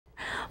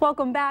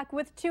Welcome back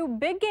with two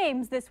big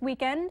games this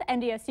weekend,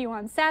 NDSU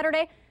on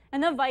Saturday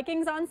and the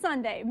Vikings on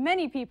Sunday.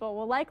 Many people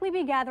will likely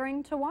be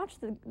gathering to watch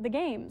the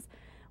games.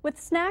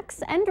 With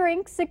snacks and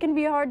drinks, it can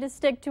be hard to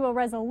stick to a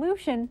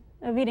resolution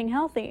of eating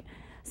healthy.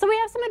 So we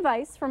have some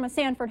advice from a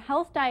Sanford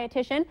health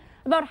dietitian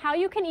about how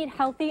you can eat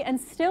healthy and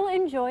still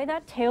enjoy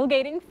that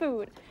tailgating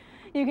food.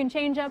 You can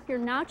change up your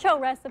nacho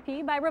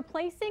recipe by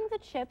replacing the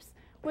chips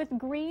with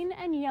green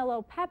and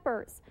yellow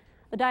peppers.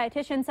 The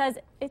dietitian says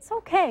it's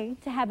okay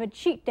to have a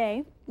cheat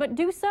day, but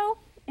do so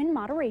in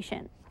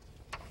moderation.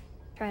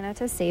 Try not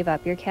to save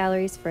up your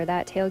calories for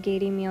that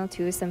tailgating meal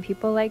too. Some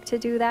people like to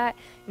do that.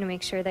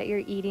 Make sure that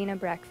you're eating a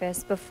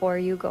breakfast before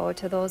you go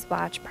to those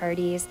watch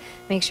parties.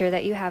 Make sure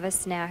that you have a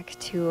snack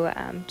too,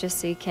 just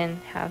so you can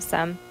have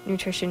some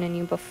nutrition in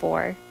you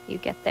before you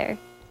get there.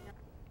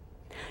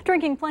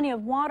 Drinking plenty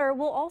of water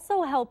will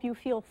also help you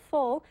feel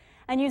full,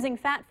 and using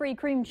fat-free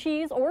cream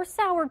cheese or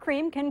sour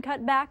cream can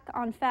cut back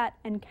on fat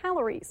and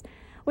calories.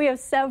 We have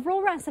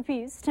several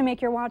recipes to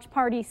make your watch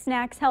party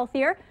snacks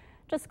healthier.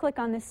 Just click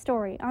on this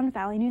story on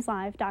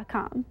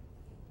valleynewslive.com.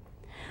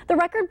 The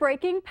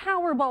record-breaking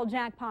Powerball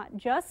jackpot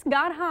just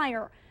got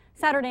higher.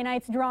 Saturday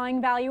night's drawing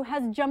value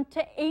has jumped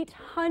to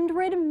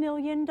 $800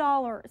 million.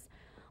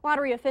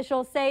 Lottery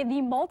officials say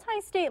the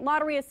Multi-State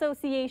Lottery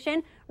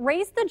Association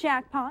raised the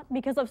jackpot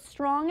because of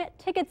strong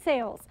ticket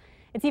sales.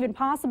 It's even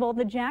possible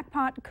the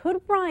jackpot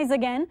could rise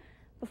again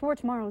before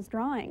tomorrow's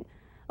drawing.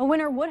 A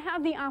winner would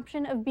have the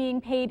option of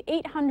being paid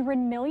 $800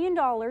 million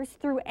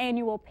through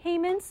annual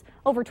payments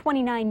over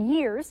 29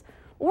 years,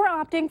 or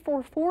opting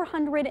for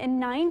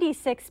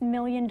 $496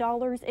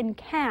 million in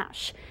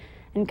cash.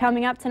 And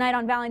coming up tonight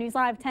on Valley News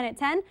Live 10 at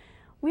 10,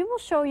 we will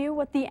show you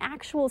what the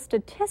actual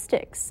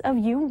statistics of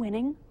you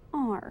winning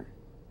are.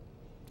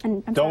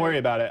 And don't worry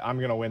about it. I'm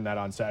going to win that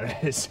on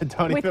Saturday. So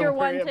don't With even your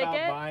worry one about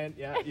ticket? buying.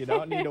 Yeah, you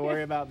don't need to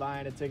worry about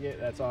buying a ticket.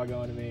 That's all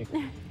going to me.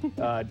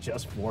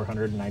 Just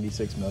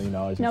 $496 million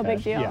in No cash.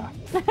 big deal.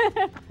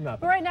 Yeah.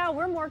 But right now,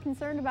 we're more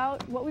concerned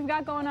about what we've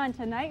got going on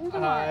tonight and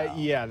tomorrow.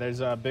 Yeah, there's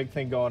a big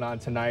thing going on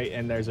tonight,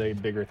 and there's a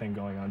bigger thing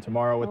going on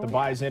tomorrow with the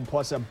buys in,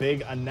 plus a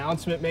big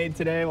announcement made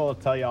today. We'll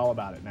tell you all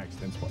about it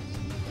next in sports.